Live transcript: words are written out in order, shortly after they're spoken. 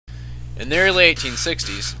In the early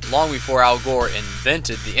 1860s, long before Al Gore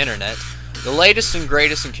invented the internet, the latest and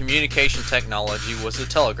greatest in communication technology was the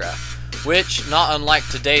telegraph, which, not unlike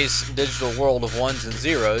today's digital world of ones and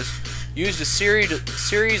zeros, used a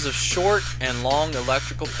series of short and long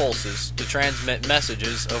electrical pulses to transmit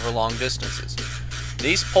messages over long distances.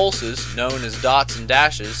 These pulses, known as dots and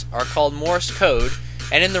dashes, are called Morse code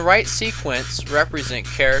and in the right sequence represent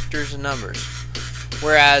characters and numbers.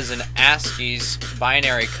 Whereas in ASCII's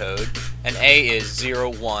binary code, an A is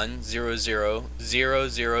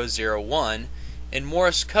 01000001, in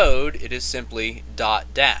Morse code it is simply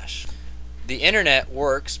dot dash. The internet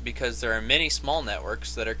works because there are many small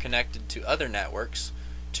networks that are connected to other networks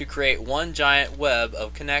to create one giant web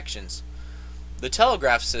of connections. The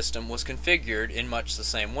telegraph system was configured in much the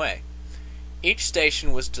same way. Each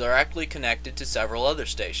station was directly connected to several other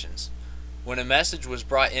stations. When a message was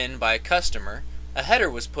brought in by a customer, a header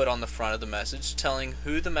was put on the front of the message telling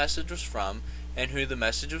who the message was from and who the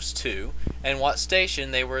message was to and what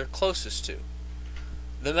station they were closest to.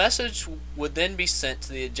 The message would then be sent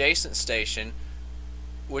to the adjacent station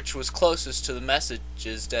which was closest to the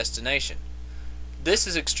message's destination. This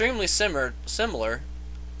is extremely similar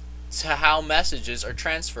to how messages are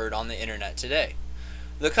transferred on the internet today.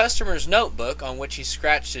 The customer's notebook on which he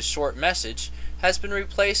scratched his short message has been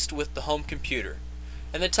replaced with the home computer,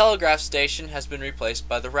 and the telegraph station has been replaced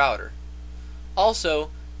by the router.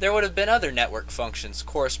 Also, there would have been other network functions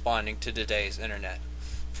corresponding to today's internet.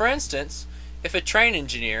 For instance, if a train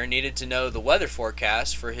engineer needed to know the weather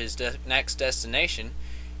forecast for his next destination,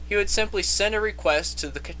 he would simply send a request to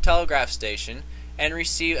the telegraph station and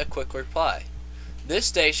receive a quick reply. This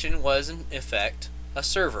station was, in effect, a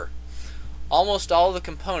server. Almost all the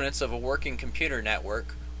components of a working computer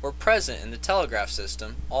network were present in the telegraph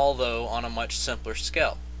system, although on a much simpler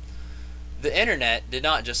scale. The internet did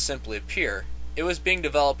not just simply appear, it was being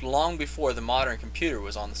developed long before the modern computer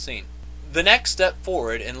was on the scene. The next step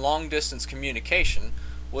forward in long-distance communication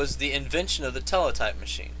was the invention of the teletype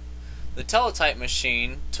machine. The teletype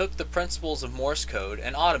machine took the principles of Morse code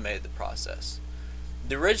and automated the process.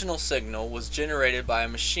 The original signal was generated by a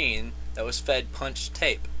machine that was fed punched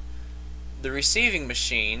tape. The receiving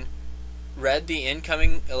machine read the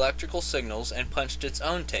incoming electrical signals and punched its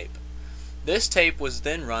own tape. This tape was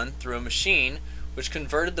then run through a machine which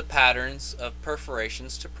converted the patterns of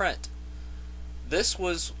perforations to print. This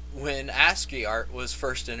was when ASCII art was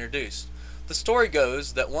first introduced. The story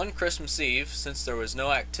goes that one Christmas Eve, since there was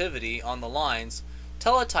no activity on the lines,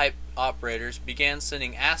 teletype operators began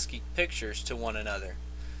sending ASCII pictures to one another.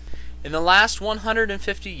 In the last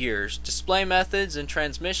 150 years, display methods and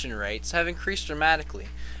transmission rates have increased dramatically,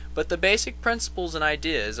 but the basic principles and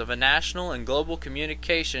ideas of a national and global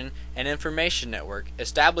communication and information network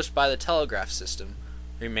established by the telegraph system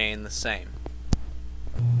remain the same.